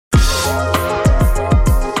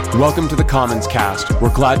Welcome to the Commons Cast.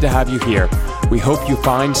 We're glad to have you here. We hope you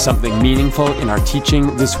find something meaningful in our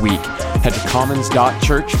teaching this week. Head to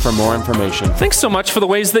commons.church for more information. Thanks so much for the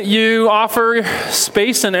ways that you offer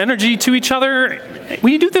space and energy to each other.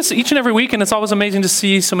 We do this each and every week, and it's always amazing to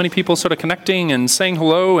see so many people sort of connecting and saying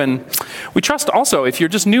hello. And we trust also, if you're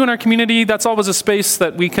just new in our community, that's always a space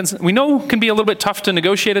that we know can be a little bit tough to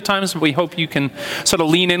negotiate at times, but we hope you can sort of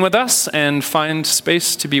lean in with us and find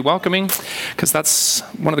space to be welcoming, because that's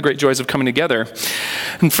one of the great joys of coming together.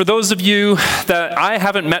 And for those of you that I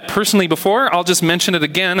haven't met personally before, I'll just mention it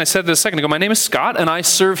again. I said it a second ago. My name is Scott, and I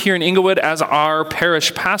serve here in Inglewood as our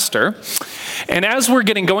parish pastor. And as we're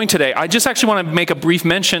getting going today, I just actually want to make a brief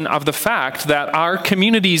mention of the fact that our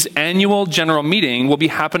community's annual general meeting will be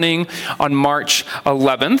happening on March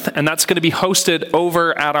 11th, and that's going to be hosted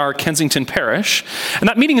over at our Kensington parish. And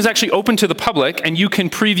that meeting is actually open to the public, and you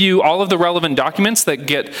can preview all of the relevant documents that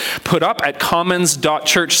get put up at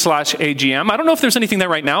commons.church/AGM. I don't know if there's anything there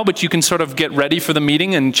right now, but you can sort of get ready for the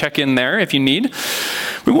meeting and check in there if you need.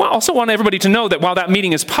 We also want everybody to know that while that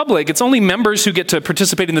meeting is public, it's only members who get to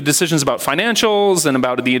participate in the decisions about financials and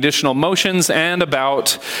about the additional motions and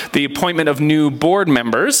about the appointment of new board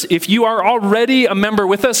members. If you are already a member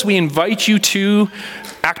with us, we invite you to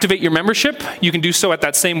activate your membership. You can do so at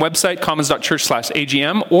that same website,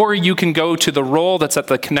 commons.church/AGM, or you can go to the roll that's at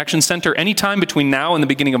the Connection Center anytime between now and the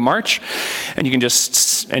beginning of March, and you can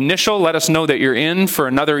just let us know that you're in for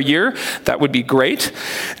another year. That would be great.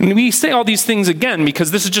 And we say all these things again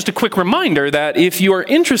because this is just a quick reminder that if you are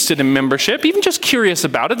interested in membership, even just curious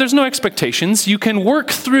about it, there's no expectations. You can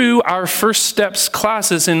work through our First Steps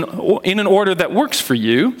classes in an order that works for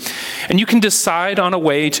you, and you can decide on a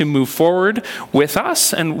way to move forward with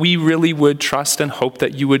us, and we really would trust and hope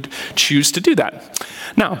that you would choose to do that.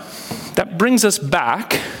 Now, that brings us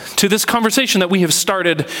back to this conversation that we have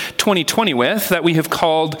started 2020 with, that we have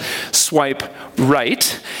called Swipe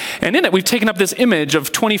Right. And in it, we've taken up this image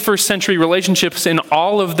of 21st century relationships in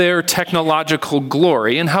all of their technological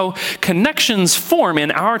glory and how connections form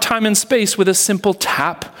in our time and space with a simple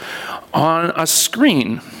tap on a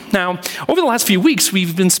screen. Now, over the last few weeks,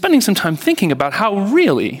 we've been spending some time thinking about how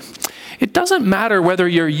really it doesn't matter whether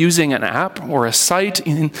you're using an app or a site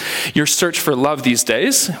in your search for love these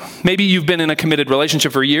days. Maybe you've been in a committed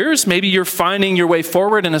relationship for years. Maybe you're finding your way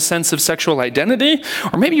forward in a sense of sexual identity.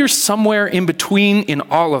 Or maybe you're somewhere in between in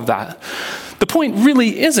all of that. The point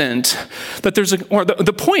really isn't that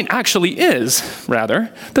the point actually is,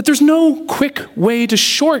 rather, that there's no quick way to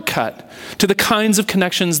shortcut to the kinds of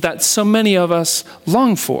connections that so many of us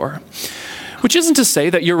long for. Which isn't to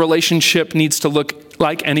say that your relationship needs to look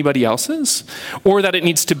like anybody else's, or that it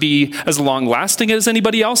needs to be as long-lasting as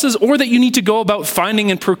anybody else's, or that you need to go about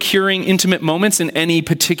finding and procuring intimate moments in any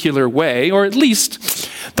particular way, or at least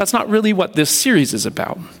that's not really what this series is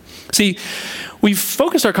about. See, we've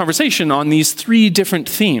focused our conversation on these three different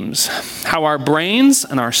themes: how our brains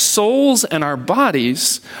and our souls and our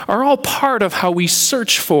bodies are all part of how we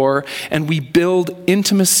search for and we build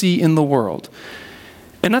intimacy in the world.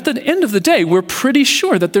 And at the end of the day, we're pretty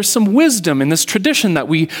sure that there's some wisdom in this tradition that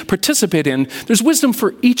we participate in. There's wisdom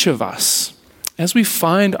for each of us as we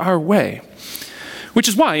find our way. Which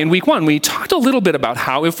is why in week one, we talked a little bit about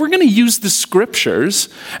how if we're going to use the scriptures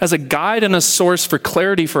as a guide and a source for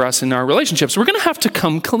clarity for us in our relationships, we're going to have to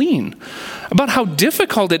come clean about how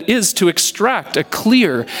difficult it is to extract a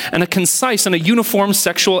clear and a concise and a uniform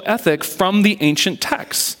sexual ethic from the ancient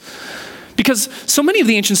texts. Because so many of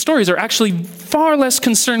the ancient stories are actually far less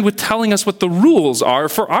concerned with telling us what the rules are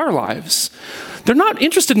for our lives. They're not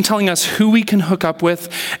interested in telling us who we can hook up with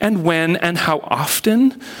and when and how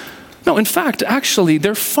often. No, in fact, actually,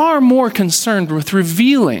 they're far more concerned with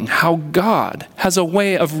revealing how God has a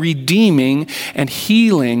way of redeeming and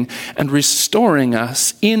healing and restoring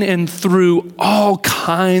us in and through all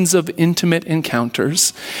kinds of intimate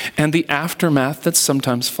encounters and the aftermath that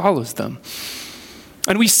sometimes follows them.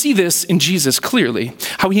 And we see this in Jesus clearly,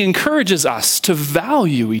 how he encourages us to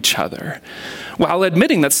value each other while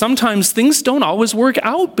admitting that sometimes things don't always work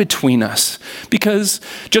out between us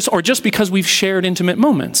just because we've shared intimate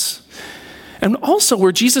moments. And also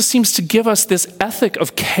where Jesus seems to give us this ethic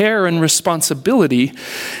of care and responsibility,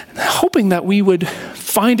 hoping that we would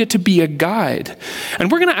find it to be a guide.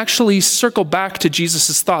 And we're going to actually circle back to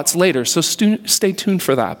Jesus' thoughts later, so stay tuned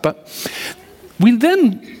for that. But we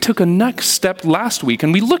then took a next step last week,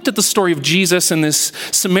 and we looked at the story of Jesus and this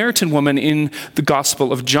Samaritan woman in the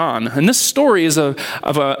Gospel of John. And this story is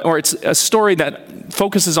it's a story that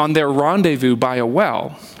focuses on their rendezvous by a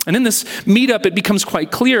well. And in this meetup, it becomes quite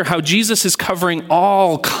clear how Jesus is covering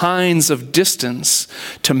all kinds of distance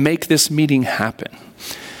to make this meeting happen.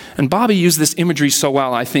 And Bobby used this imagery so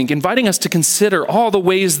well, I think, inviting us to consider all the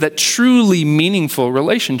ways that truly meaningful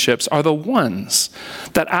relationships are the ones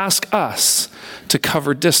that ask us to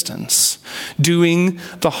cover distance, doing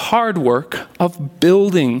the hard work of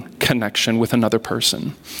building connection with another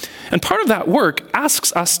person. And part of that work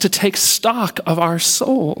asks us to take stock of our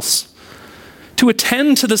souls, to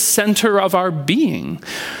attend to the center of our being,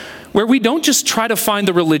 where we don't just try to find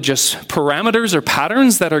the religious parameters or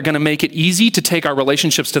patterns that are going to make it easy to take our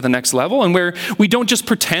relationships to the next level, and where we don't just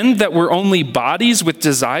pretend that we're only bodies with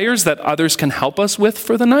desires that others can help us with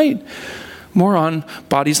for the night. More on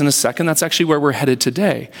bodies in a second. That's actually where we're headed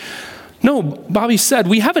today. No, Bobby said,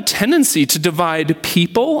 we have a tendency to divide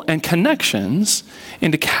people and connections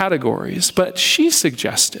into categories, but she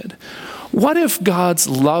suggested, what if God's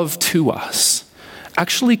love to us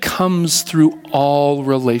actually comes through all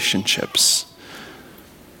relationships,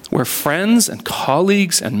 where friends and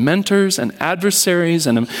colleagues and mentors and adversaries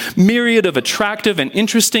and a myriad of attractive and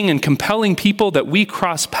interesting and compelling people that we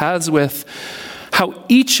cross paths with, how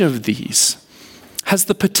each of these has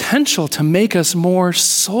the potential to make us more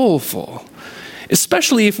soulful,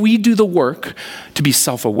 especially if we do the work to be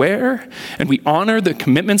self-aware and we honor the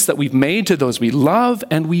commitments that we've made to those we love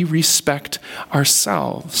and we respect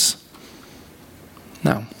ourselves.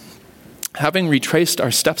 Now, having retraced our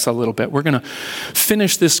steps a little bit, we're going to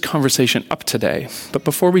finish this conversation up today. But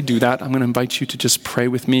before we do that, I'm going to invite you to just pray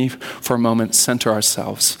with me for a moment, center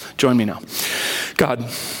ourselves. Join me now. God,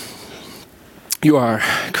 you are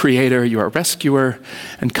creator, you are rescuer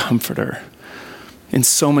and comforter. In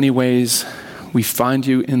so many ways, we find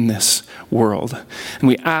you in this world. And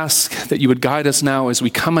we ask that you would guide us now as we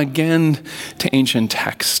come again to ancient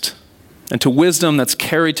text and to wisdom that's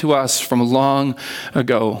carried to us from long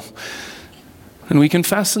ago. And we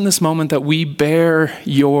confess in this moment that we bear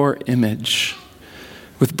your image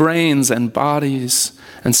with brains and bodies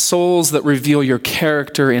and souls that reveal your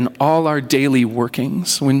character in all our daily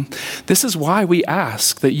workings. This is why we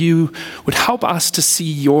ask that you would help us to see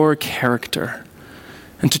your character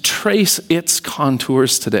and to trace its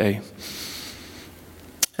contours today,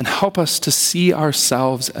 and help us to see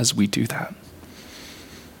ourselves as we do that.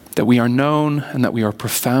 That we are known and that we are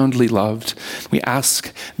profoundly loved. We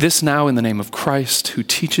ask this now in the name of Christ, who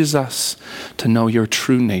teaches us to know your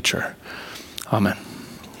true nature. Amen.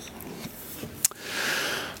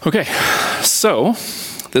 Okay, so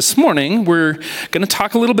this morning we're going to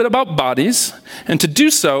talk a little bit about bodies, and to do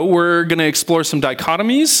so we're going to explore some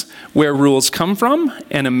dichotomies, where rules come from,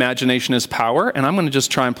 and imagination is power, and I'm going to just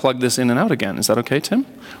try and plug this in and out again. Is that okay, Tim?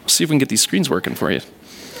 We'll see if we can get these screens working for you.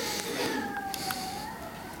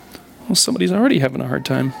 Well, somebody's already having a hard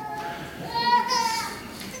time.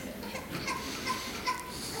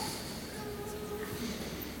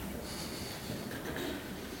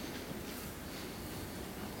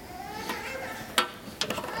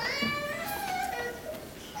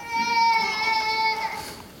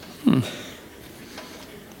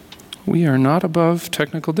 We are not above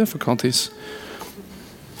technical difficulties.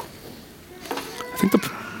 I think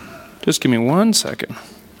just give me 1 second.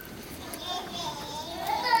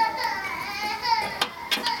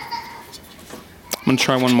 I'm going to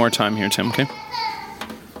try one more time here, Tim, okay?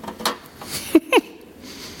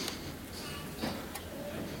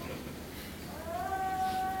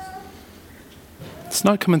 It's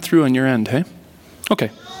not coming through on your end, hey?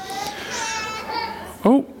 Okay.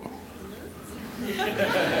 Oh.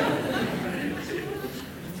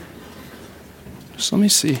 Just let me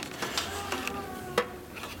see.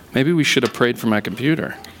 Maybe we should have prayed for my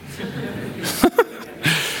computer.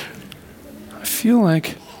 I feel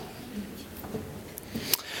like...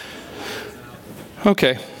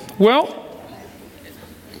 Okay, well,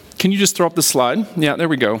 can you just throw up the slide? Yeah, there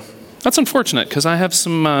we go. That's unfortunate, because I have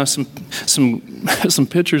some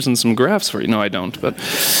pictures and some graphs for you. No, I don't, but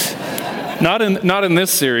not in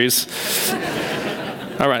this series.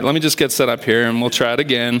 All right, let me just get set up here, and we'll try it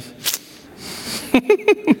again.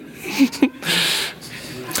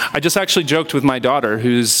 I just actually joked with my daughter,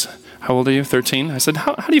 who's, how old are you, 13? I said,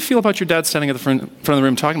 how do you feel about your dad standing at the front of the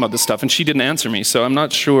room talking about this stuff? And she didn't answer me, so I'm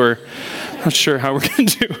not sure how we're going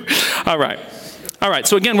to do. All right,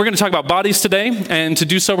 so again, we're going to talk about bodies today, and to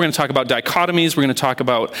do so, we're going to talk about dichotomies, we're going to talk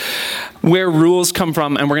about where rules come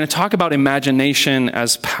from, and we're going to talk about imagination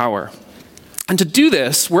as power. And to do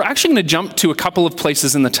this, we're actually going to jump to a couple of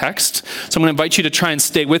places in the text. So I'm going to invite you to try and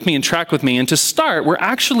stay with me and track with me. And to start, we're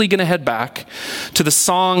actually going to head back to the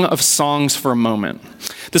Song of Songs for a moment.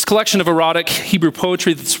 This collection of erotic Hebrew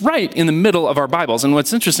poetry that's right in the middle of our Bibles. And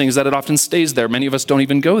what's interesting is that it often stays there. Many of us don't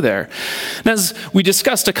even go there. And as we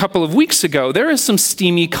discussed a couple of weeks ago, there is some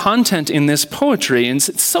steamy content in this poetry. And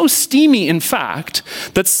it's so steamy, in fact,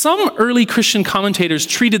 that some early Christian commentators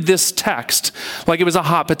treated this text like it was a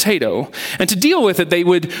hot potato. And to deal with it, they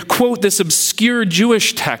would quote this obscure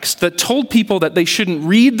Jewish text that told people that they shouldn't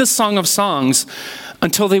read the Song of Songs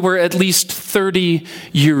until they were at least 30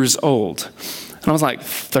 years old. And I was like,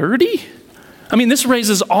 30? I mean, this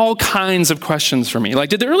raises all kinds of questions for me. Like,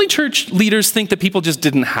 did the early church leaders think that people just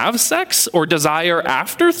didn't have sex or desire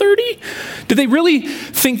after 30? Did they really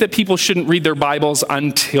think that people shouldn't read their Bibles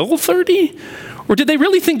until 30? Or did they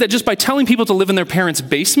really think that just by telling people to live in their parents'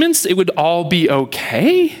 basements, it would all be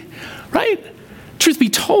okay? Right? Truth be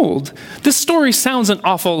told, this story sounds an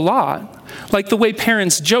awful lot like the way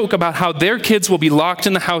parents joke about how their kids will be locked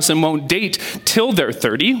in the house and won't date till they're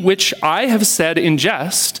 30, which I have said in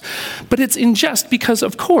jest, but it's in jest because,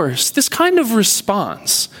 of course, this kind of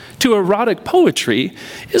response to erotic poetry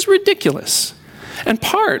is ridiculous. And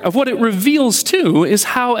part of what it reveals, too, is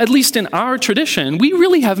how, at least in our tradition, we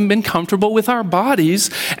really haven't been comfortable with our bodies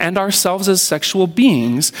and ourselves as sexual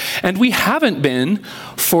beings, and we haven't been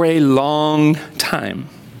for a long time.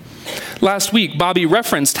 Last week, Bobby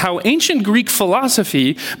referenced how ancient Greek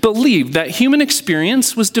philosophy believed that human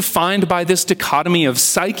experience was defined by this dichotomy of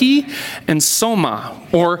psyche and soma,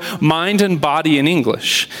 or mind and body in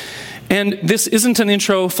English. And this isn't an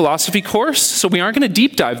intro philosophy course, so we aren't going to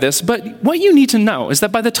deep dive this, but what you need to know is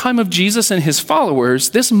that by the time of Jesus and his followers,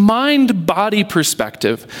 this mind-body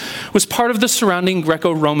perspective was part of the surrounding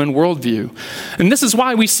Greco-Roman worldview. And this is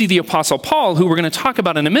why we see the Apostle Paul, who we're going to talk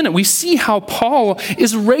about in a minute, we see how Paul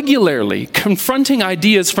is regularly confronting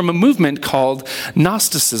ideas from a movement called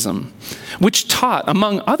Gnosticism, which taught,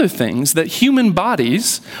 among other things, that human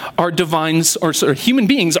beings are divine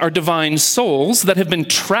souls that have been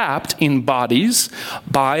trapped in bodies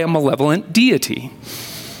by a malevolent deity.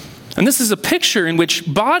 And this is a picture in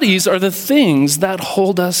which bodies are the things that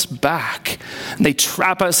hold us back. And they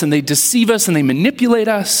trap us and they deceive us and they manipulate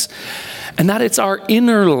us. And that it's our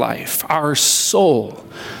inner life, our soul,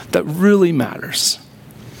 that really matters.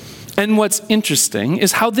 And what's interesting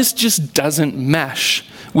is how this just doesn't mesh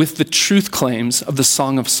with the truth claims of the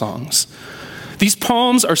Song of Songs. These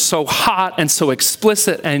poems are so hot and so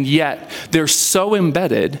explicit, and yet they're so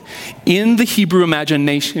embedded in the Hebrew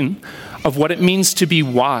imagination of what it means to be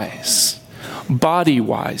wise,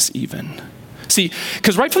 body-wise even. See,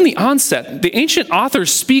 because right from the onset, the ancient authors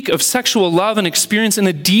speak of sexual love and experience in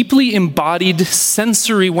a deeply embodied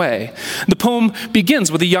sensory way. The poem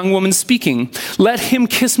begins with a young woman speaking, "Let him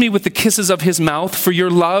kiss me with the kisses of his mouth, for your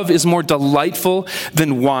love is more delightful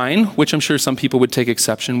than wine," which I'm sure some people would take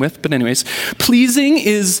exception with, but anyways. "Pleasing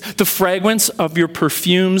is the fragrance of your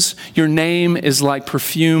perfumes. Your name is like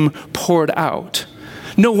perfume poured out.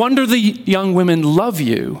 No wonder the young women love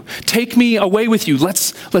you. Take me away with you.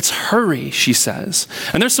 Let's hurry," she says.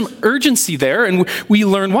 And there's some urgency there, and we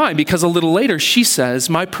learn why, because a little later she says,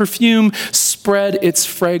 "My perfume spread its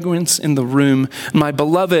fragrance in the room. My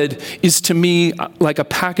beloved is to me like a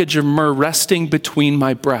package of myrrh resting between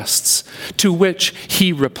my breasts." To which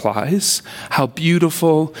he replies, "How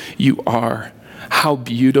beautiful you are. How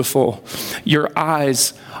beautiful. Your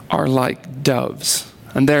eyes are like doves."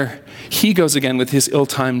 And there he goes again with his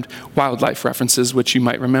ill-timed wildlife references, which you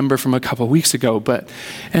might remember from a couple weeks ago. But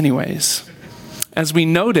anyways, as we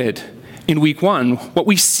noted in week 1, what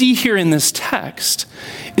we see here in this text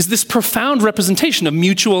is this profound representation of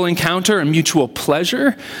mutual encounter and mutual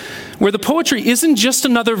pleasure, where the poetry isn't just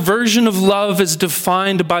another version of love as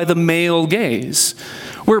defined by the male gaze,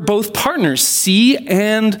 where both partners see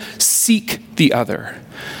and seek the other.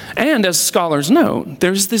 And as scholars note,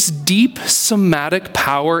 there's this deep somatic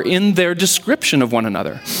power in their description of one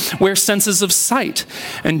another, where senses of sight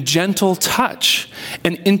and gentle touch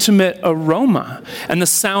and intimate aroma and the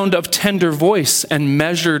sound of tender voice and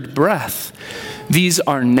measured breath, these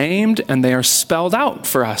are named and they are spelled out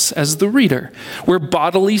for us as the reader, where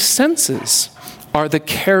bodily senses are the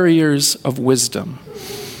carriers of wisdom.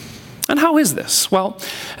 And how is this? Well,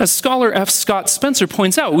 as scholar F. Scott Spencer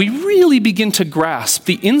points out, we really begin to grasp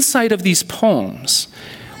the insight of these poems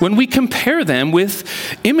when we compare them with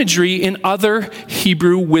imagery in other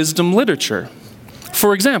Hebrew wisdom literature.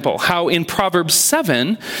 For example, how in Proverbs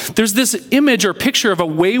 7, there's this image or picture of a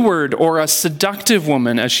wayward or a seductive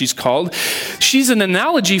woman, as she's called. She's an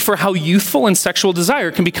analogy for how youthful and sexual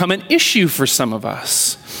desire can become an issue for some of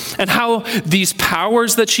us. and how these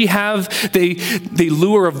powers that she have, they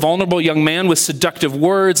lure a vulnerable young man with seductive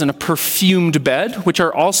words and a perfumed bed, which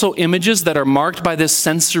are also images that are marked by this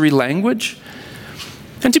sensory language.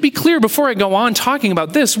 And to be clear, before I go on talking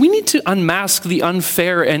about this, we need to unmask the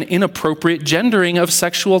unfair and inappropriate gendering of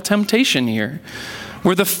sexual temptation here,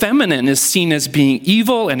 where the feminine is seen as being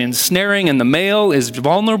evil and ensnaring, and the male is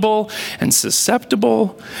vulnerable and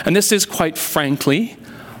susceptible. And this is, quite frankly,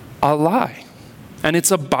 a lie. And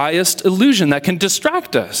it's a biased illusion that can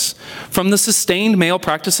distract us from the sustained male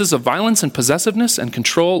practices of violence and possessiveness and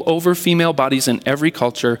control over female bodies in every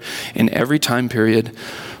culture, in every time period,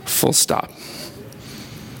 full stop.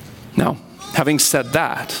 Now, having said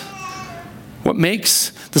that, what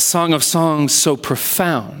makes the Song of Songs so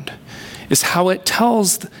profound is how it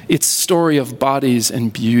tells its story of bodies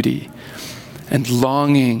and beauty and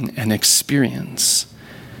longing and experience.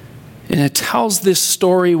 And it tells this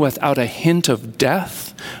story without a hint of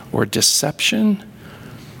death or deception,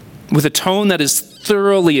 with a tone that is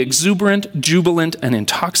thoroughly exuberant, jubilant, and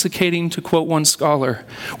intoxicating, to quote one scholar,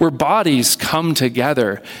 where bodies come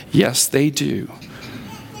together. Yes, they do.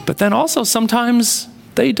 But then also sometimes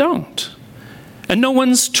they don't. And no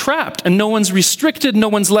one's trapped, and no one's restricted, no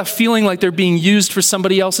one's left feeling like they're being used for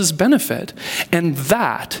somebody else's benefit. And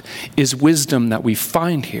that is wisdom that we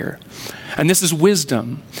find here. And this is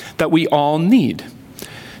wisdom that we all need.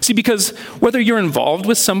 See, because whether you're involved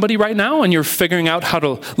with somebody right now and you're figuring out how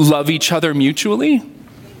to love each other mutually,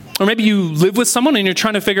 or maybe you live with someone and you're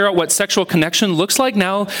trying to figure out what sexual connection looks like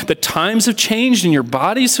now that times have changed and your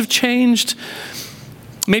bodies have changed.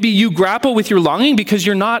 Maybe you grapple with your longing because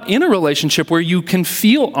you're not in a relationship where you can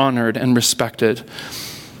feel honored and respected.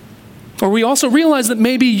 Or we also realize that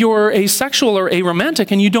maybe you're asexual or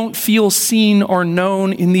aromantic and you don't feel seen or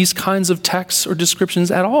known in these kinds of texts or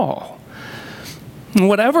descriptions at all. And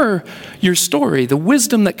whatever your story, the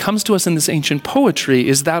wisdom that comes to us in this ancient poetry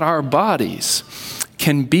is that our bodies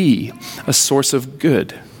can be a source of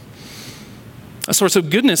good. A source of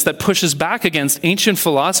goodness that pushes back against ancient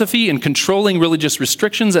philosophy and controlling religious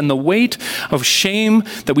restrictions and the weight of shame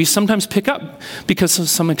that we sometimes pick up because of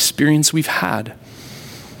some experience we've had,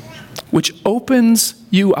 which opens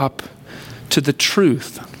you up to the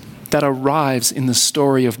truth that arrives in the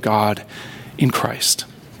story of God in Christ.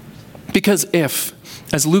 Because if,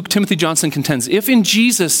 as Luke Timothy Johnson contends, if in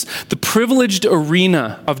Jesus the privileged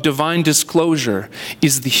arena of divine disclosure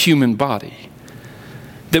is the human body,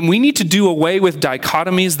 then we need to do away with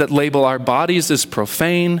dichotomies that label our bodies as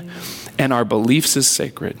profane and our beliefs as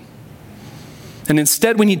sacred. And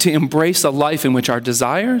instead, we need to embrace a life in which our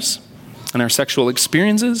desires and our sexual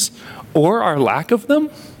experiences, or our lack of them,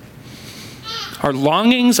 our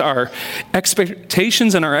longings, our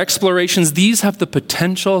expectations, and our explorations, these have the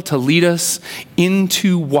potential to lead us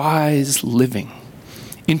into wise living,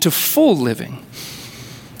 into full living,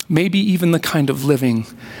 maybe even the kind of living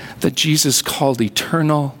that Jesus called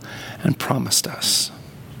eternal and promised us.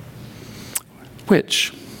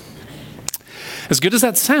 Which, as good as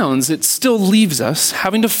that sounds, it still leaves us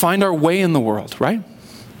having to find our way in the world, right?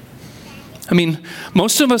 I mean,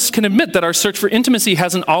 most of us can admit that our search for intimacy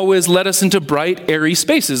hasn't always led us into bright, airy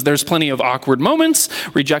spaces. There's plenty of awkward moments,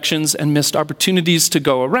 rejections, and missed opportunities to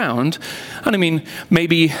go around. And I mean,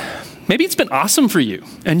 maybe it's been awesome for you,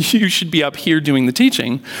 and you should be up here doing the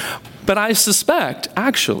teaching. But I suspect,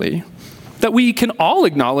 actually, that we can all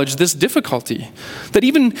acknowledge this difficulty. That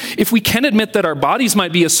even if we can admit that our bodies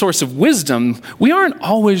might be a source of wisdom, we aren't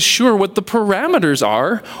always sure what the parameters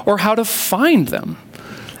are or how to find them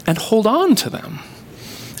and hold on to them.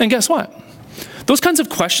 And guess what? Those kinds of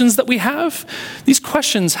questions that we have, these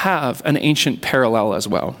questions have an ancient parallel as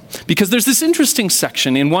well. Because there's this interesting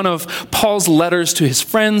section in one of Paul's letters to his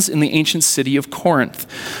friends in the ancient city of Corinth,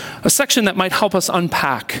 a section that might help us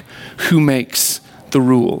unpack who makes the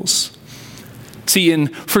rules. See, in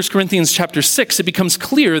 1 Corinthians chapter 6, it becomes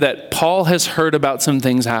clear that Paul has heard about some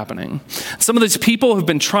things happening. Some of these people have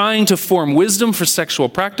been trying to form wisdom for sexual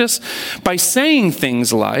practice by saying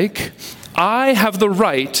things like, I have the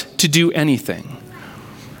right to do anything.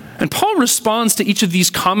 And Paul responds to each of these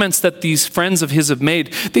comments that these friends of his have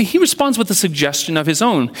made. He responds with a suggestion of his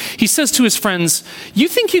own. He says to his friends, you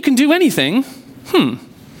think you can do anything? You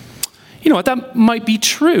know what, that might be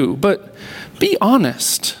true, but be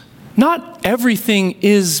honest. Not everything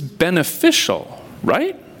is beneficial,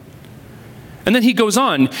 right? And then he goes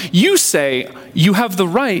on, you say you have the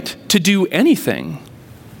right to do anything.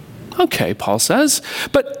 Okay, Paul says,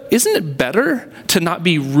 but isn't it better to not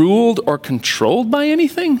be ruled or controlled by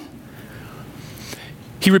anything?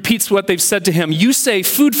 He repeats what they've said to him. You say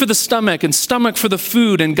food for the stomach and stomach for the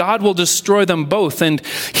food, and God will destroy them both. And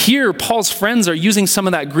here, Paul's friends are using some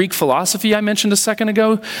of that Greek philosophy I mentioned a second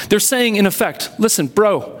ago. They're saying, in effect, listen,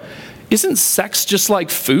 bro, isn't sex just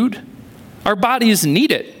like food? Our bodies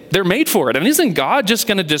need it. They're made for it. I mean, isn't God just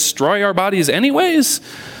going to destroy our bodies anyways?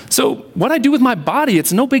 So what I do with my body,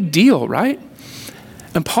 it's no big deal, right?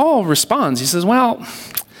 And Paul responds. He says, well,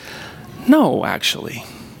 no, actually.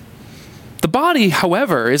 The body,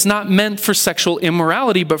 however, is not meant for sexual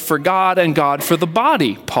immorality, but for God and God for the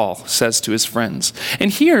body, Paul says to his friends. And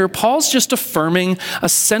here, Paul's just affirming a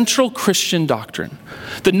central Christian doctrine,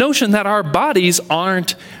 the notion that our bodies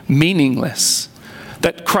aren't meaningless,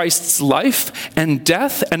 that Christ's life and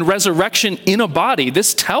death and resurrection in a body,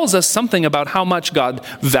 this tells us something about how much God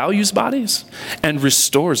values bodies and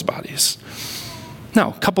restores bodies.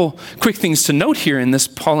 Now, a couple quick things to note here in this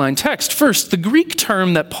Pauline text. First, the Greek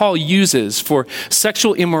term that Paul uses for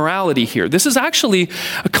sexual immorality here. This is actually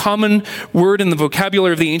a common word in the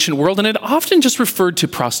vocabulary of the ancient world, and it often just referred to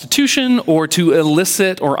prostitution or to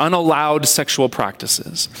illicit or unallowed sexual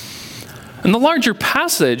practices. And the larger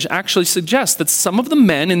passage actually suggests that some of the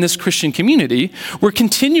men in this Christian community were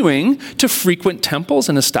continuing to frequent temples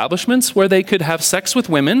and establishments where they could have sex with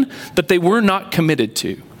women that they were not committed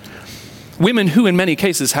to. Women who, in many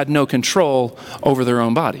cases, had no control over their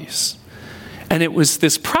own bodies. And it was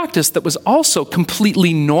this practice that was also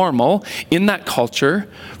completely normal in that culture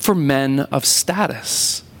for men of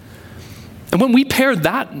status. And when we pair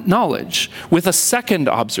that knowledge with a second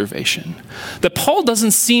observation, that Paul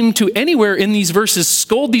doesn't seem to anywhere in these verses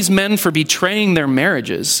scold these men for betraying their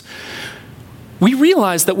marriages, we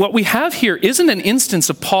realize that what we have here isn't an instance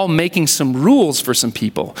of Paul making some rules for some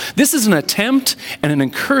people. This is an attempt and an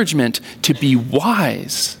encouragement to be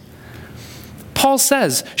wise. Paul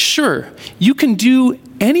says, sure, you can do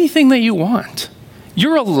anything that you want.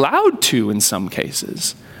 You're allowed to in some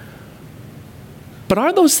cases. But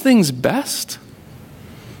are those things best?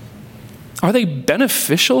 Are they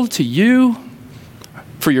beneficial to you,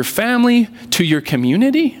 for your family, to your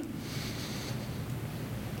community?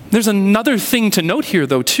 There's another thing to note here,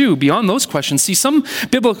 though, too, beyond those questions. See, some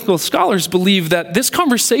biblical scholars believe that this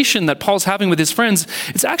conversation that Paul's having with his friends,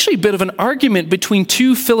 it's actually a bit of an argument between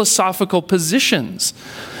two philosophical positions.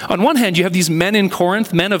 On one hand, you have these men in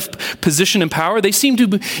Corinth, men of position and power. They seem to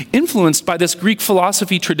be influenced by this Greek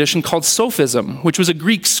philosophy tradition called Sophism, which was a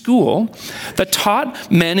Greek school that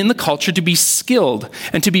taught men in the culture to be skilled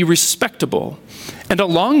and to be respectable. And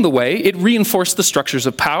along the way, it reinforced the structures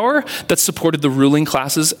of power that supported the ruling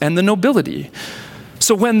classes and the nobility.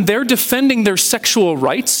 So when they're defending their sexual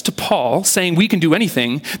rights to Paul, saying we can do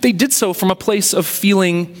anything, they did so from a place of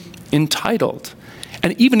feeling entitled.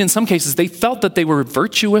 And even in some cases, they felt that they were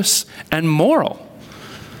virtuous and moral.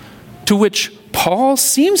 To which Paul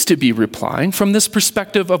seems to be replying from this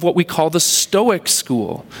perspective of what we call the Stoic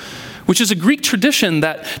school, which is a Greek tradition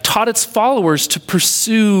that taught its followers to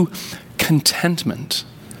pursue contentment.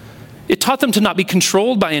 It taught them to not be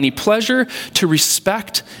controlled by any pleasure, to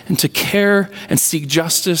respect and to care and seek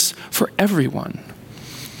justice for everyone.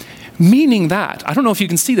 Meaning that, I don't know if you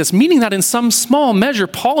can see this, meaning that in some small measure,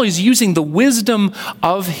 Paul is using the wisdom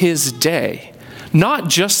of his day, not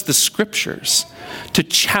just the scriptures, to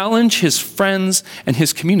challenge his friends and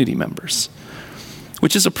his community members,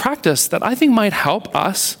 which is a practice that I think might help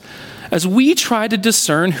us as we try to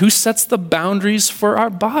discern who sets the boundaries for our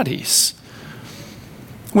bodies.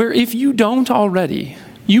 Where if you don't already,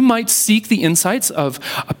 you might seek the insights of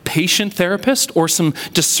a patient therapist or some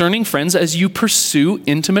discerning friends as you pursue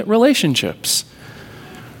intimate relationships.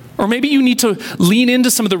 Or maybe you need to lean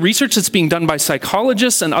into some of the research that's being done by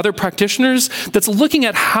psychologists and other practitioners that's looking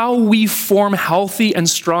at how we form healthy and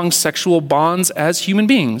strong sexual bonds as human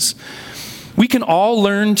beings. We can all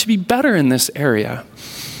learn to be better in this area.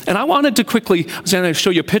 And I wanted to quickly, I was going to show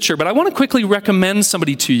you a picture, but I want to quickly recommend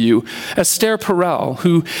somebody to you, Esther Perel,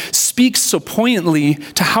 who speaks so poignantly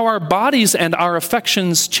to how our bodies and our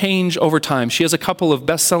affections change over time. She has a couple of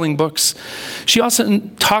best-selling books. She also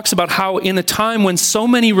talks about how in a time when so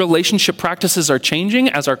many relationship practices are changing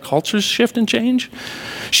as our cultures shift and change,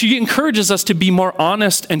 she encourages us to be more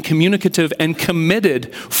honest and communicative and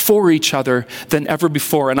committed for each other than ever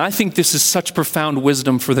before. And I think this is such profound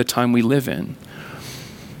wisdom for the time we live in.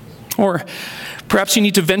 Or perhaps you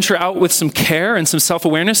need to venture out with some care and some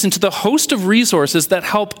self-awareness into the host of resources that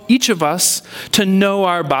help each of us to know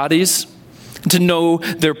our bodies, to know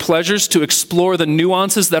their pleasures, to explore the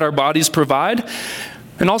nuances that our bodies provide,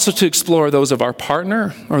 and also to explore those of our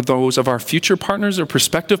partner or those of our future partners or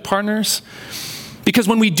prospective partners. Because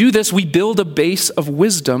when we do this, we build a base of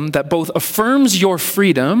wisdom that both affirms your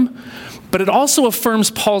freedom, but it also affirms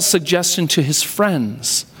Paul's suggestion to his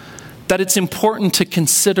friends that it's important to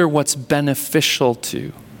consider what's beneficial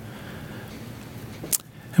to.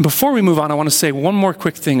 And before we move on, I want to say one more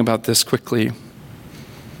quick thing about this quickly.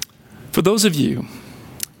 For those of you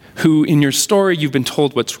who in your story you've been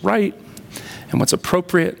told what's right and what's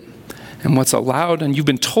appropriate and what's allowed, and you've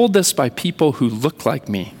been told this by people who look like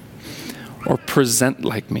me or present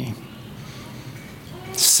like me.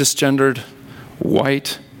 Cisgendered,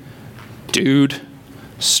 white, dude,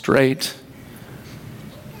 straight.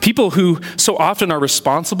 People who so often are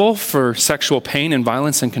responsible for sexual pain and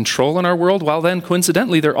violence and control in our world, while then,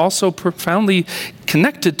 coincidentally, they're also profoundly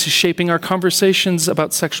connected to shaping our conversations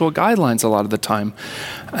about sexual guidelines a lot of the time.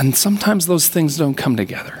 And sometimes those things don't come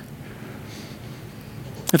together.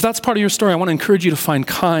 If that's part of your story, I want to encourage you to find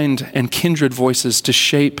kind and kindred voices to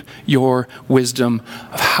shape your wisdom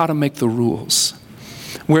of how to make the rules,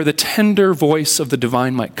 where the tender voice of the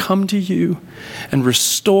divine might come to you and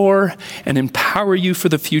restore and empower you for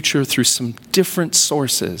the future through some different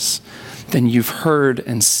sources than you've heard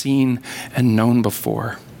and seen and known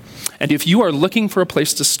before. And if you are looking for a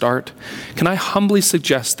place to start, can I humbly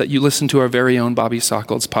suggest that you listen to our very own Bobby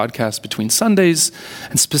Sockold's podcast Between Sundays,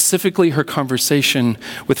 and specifically her conversation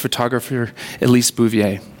with photographer Elise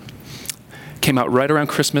Bouvier. Came out right around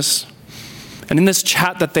Christmas. And in this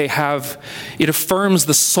chat that they have, it affirms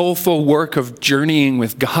the soulful work of journeying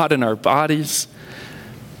with God in our bodies.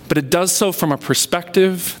 But it does so from a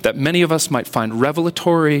perspective that many of us might find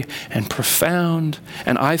revelatory and profound.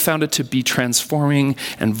 And I found it to be transforming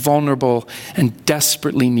and vulnerable and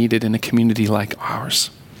desperately needed in a community like ours.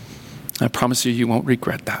 I promise you, you won't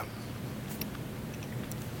regret that.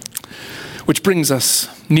 Which brings us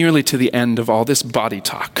nearly to the end of all this body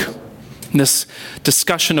talk. This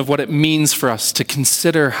discussion of what it means for us to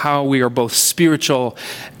consider how we are both spiritual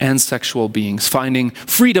and sexual beings, finding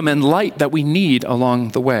freedom and light that we need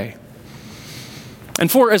along the way. And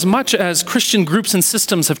for as much as Christian groups and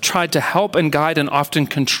systems have tried to help and guide and often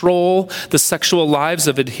control the sexual lives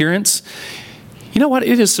of adherents, you know what?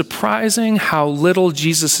 It is surprising how little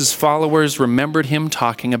Jesus' followers remembered him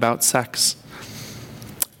talking about sex.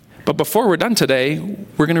 But before we're done today,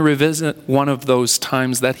 we're going to revisit one of those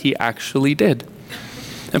times that he actually did.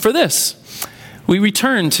 And for this, we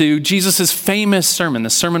return to Jesus' famous sermon,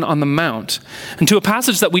 the Sermon on the Mount, and to a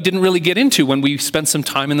passage that we didn't really get into when we spent some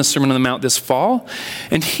time in the Sermon on the Mount this fall.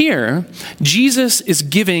 And here, Jesus is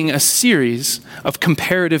giving a series of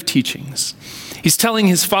comparative teachings. He's telling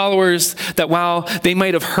his followers that while they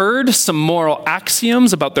might have heard some moral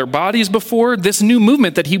axioms about their bodies before, this new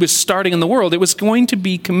movement that he was starting in the world, it was going to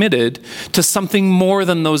be committed to something more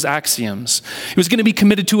than those axioms. It was going to be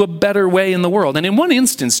committed to a better way in the world. And in one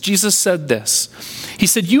instance, Jesus said this. He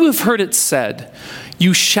said, "You have heard it said,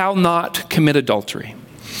 'You shall not commit adultery.'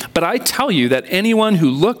 But I tell you that anyone who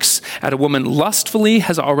looks at a woman lustfully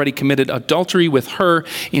has already committed adultery with her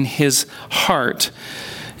in his heart.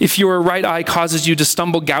 If your right eye causes you to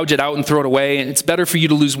stumble, gouge it out and throw it away. And it's better for you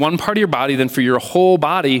to lose one part of your body than for your whole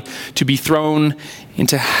body to be thrown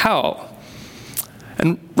into hell."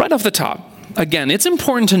 And right off the top, again, it's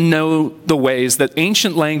important to know the ways that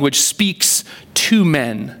ancient language speaks to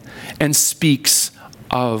men and speaks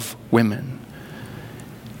of women.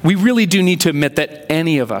 We really do need to admit that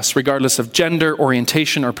any of us, regardless of gender,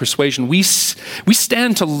 orientation, or persuasion, we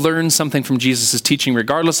stand to learn something from Jesus' teaching,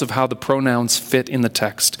 regardless of how the pronouns fit in the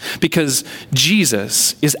text. Because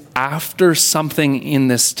Jesus is after something in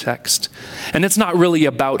this text. And it's not really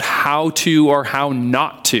about how to or how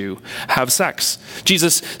not to have sex.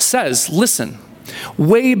 Jesus says, listen,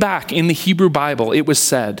 way back in the Hebrew Bible, it was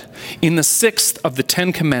said, in the 6th of the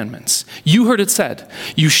 10 Commandments, you heard it said,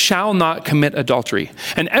 "You shall not commit adultery."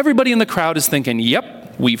 And everybody in the crowd is thinking,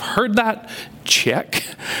 yep, we've heard that, check.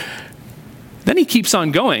 Then he keeps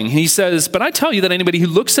on going. He says, "But I tell you that anybody who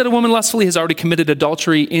looks at a woman lustfully has already committed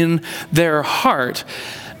adultery in their heart."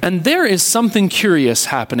 And there is something curious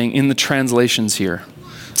happening in the translations here.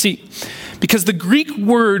 See, because the Greek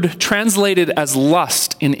word translated as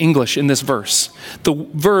lust in English in this verse, the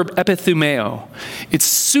verb epithumeo, it's a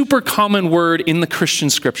super common word in the Christian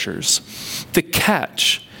scriptures. The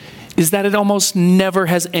catch is that it almost never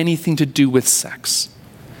has anything to do with sex.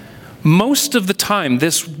 Most of the time,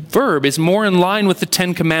 this verb is more in line with the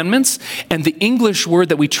 10 Commandments and the English word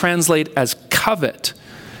that we translate as covet,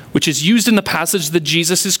 which is used in the passage that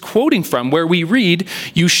Jesus is quoting from, where we read,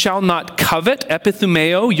 "You shall not covet,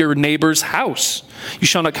 epithumeo, your neighbor's house. You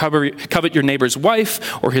shall not covet your neighbor's wife,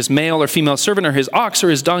 or his male or female servant, or his ox, or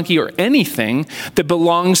his donkey, or anything that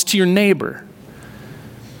belongs to your neighbor."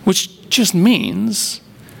 which just means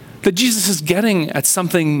that Jesus is getting at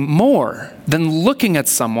something more than looking at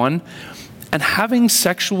someone and having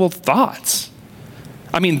sexual thoughts.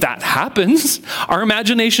 I mean, that happens. Our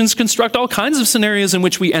imaginations construct all kinds of scenarios in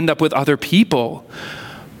which we end up with other people.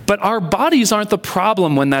 But our bodies aren't the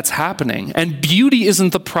problem when that's happening. And beauty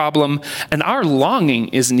isn't the problem. And our longing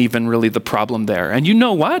isn't even really the problem there. And you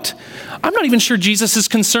know what? I'm not even sure Jesus is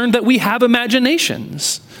concerned that we have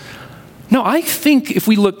imaginations. No, I think if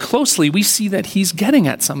we look closely, we see that he's getting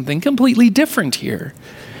at something completely different here.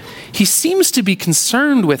 He seems to be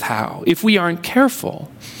concerned with how, if we aren't careful,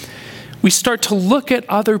 we start to look at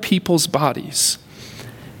other people's bodies.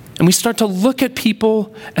 And we start to look at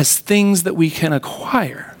people as things that we can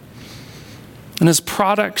acquire and as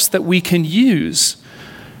products that we can use.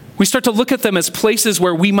 We start to look at them as places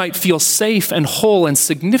where we might feel safe and whole and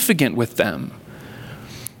significant with them.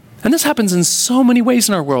 And this happens in so many ways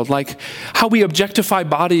in our world, like how we objectify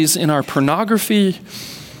bodies in our pornography,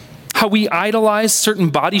 how we idolize certain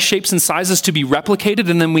body shapes and sizes to be replicated,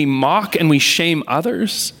 and then we mock and we shame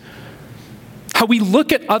others. How we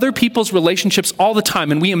look at other people's relationships all the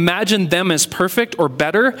time and we imagine them as perfect or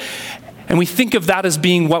better, and we think of that as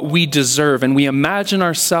being what we deserve, and we imagine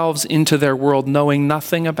ourselves into their world knowing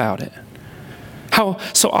nothing about it. How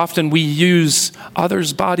so often we use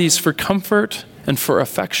others' bodies for comfort and for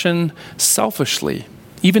affection selfishly,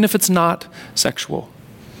 even if it's not sexual.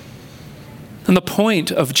 And the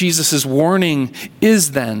point of Jesus' warning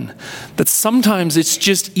is then that sometimes it's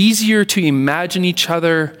just easier to imagine each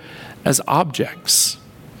other as objects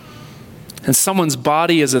and someone's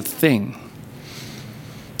body as a thing.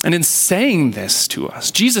 And in saying this to us,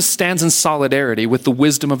 Jesus stands in solidarity with the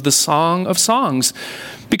wisdom of the Song of Songs,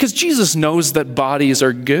 because Jesus knows that bodies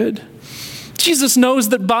are good. Jesus knows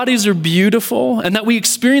that bodies are beautiful and that we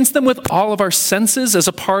experience them with all of our senses as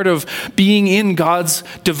a part of being in God's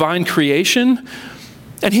divine creation.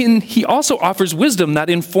 And he also offers wisdom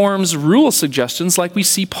that informs rule suggestions like we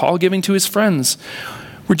see Paul giving to his friends,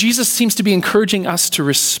 where Jesus seems to be encouraging us to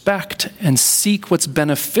respect and seek what's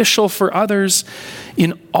beneficial for others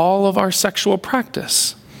in all of our sexual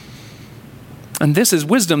practice. And this is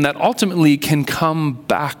wisdom that ultimately can come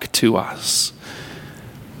back to us.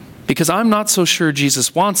 Because I'm not so sure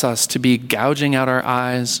Jesus wants us to be gouging out our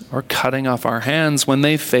eyes or cutting off our hands when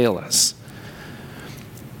they fail us.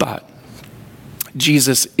 But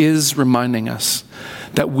Jesus is reminding us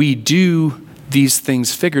that we do these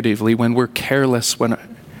things figuratively when we're careless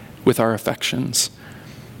with our affections.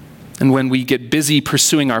 And when we get busy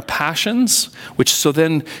pursuing our passions, which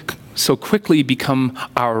so quickly become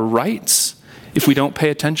our rights if we don't pay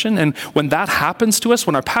attention. And when that happens to us,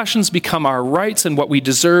 when our passions become our rights and what we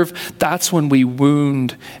deserve, that's when we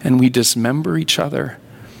wound and we dismember each other.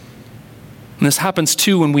 And this happens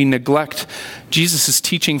too when we neglect Jesus'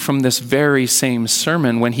 teaching from this very same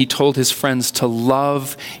sermon when he told his friends to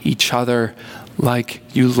love each other like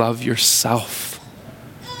you love yourself.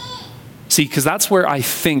 See, because that's where I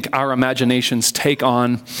think our imaginations take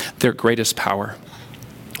on their greatest power.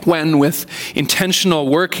 When, with intentional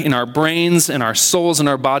work in our brains and our souls and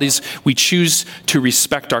our bodies, we choose to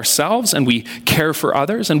respect ourselves and we care for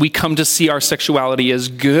others, and we come to see our sexuality as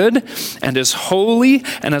good and as holy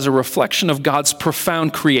and as a reflection of God's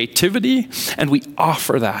profound creativity, and we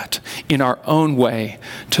offer that in our own way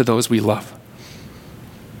to those we love.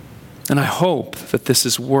 And I hope that this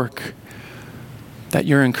is work that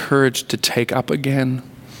you're encouraged to take up again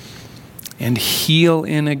and heal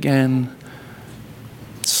in again,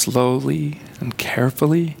 slowly and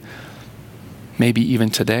carefully, maybe even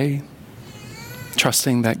today,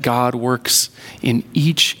 trusting that God works in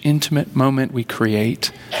each intimate moment we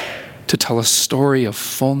create to tell a story of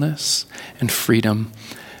fullness and freedom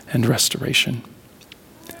and restoration.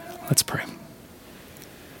 Let's pray.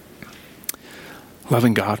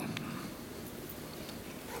 Loving God,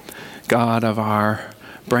 God of our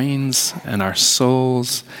brains and our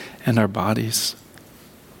souls and our bodies,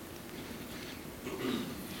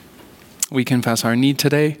 we confess our need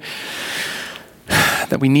today,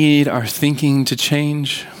 that we need our thinking to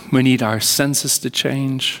change. We need our senses to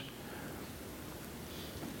change.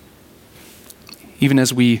 Even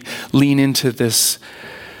as we lean into this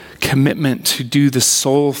commitment to do the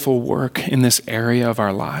soulful work in this area of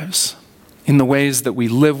our lives, in the ways that we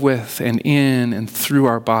live with and in and through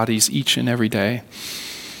our bodies each and every day.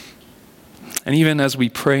 And even as we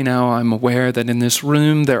pray now, I'm aware that in this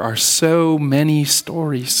room there are so many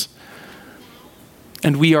stories.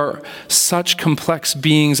 And we are such complex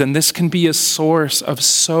beings, and this can be a source of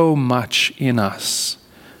so much in us.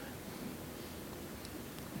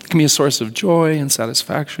 It can be a source of joy and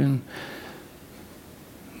satisfaction.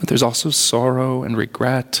 But there's also sorrow and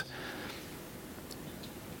regret,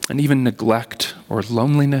 and even neglect or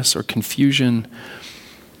loneliness or confusion,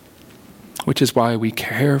 which is why we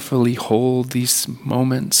carefully hold these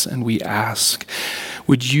moments and we ask,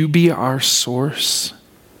 would you be our source?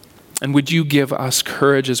 And would you give us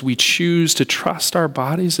courage as we choose to trust our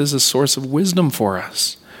bodies as a source of wisdom for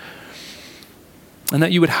us? And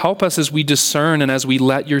that you would help us as we discern and as we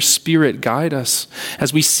let your Spirit guide us,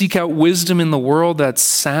 as we seek out wisdom in the world that's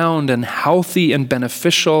sound and healthy and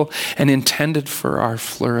beneficial and intended for our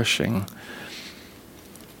flourishing.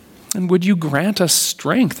 And would you grant us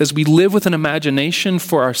strength as we live with an imagination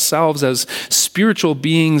for ourselves as spiritual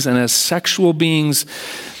beings and as sexual beings,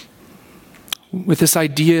 with this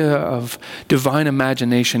idea of divine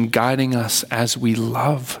imagination guiding us as we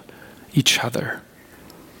love each other.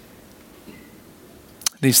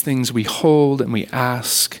 These things we hold and we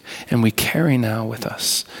ask and we carry now with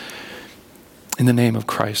us. In the name of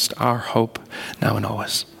Christ, our hope, now and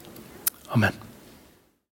always. Amen.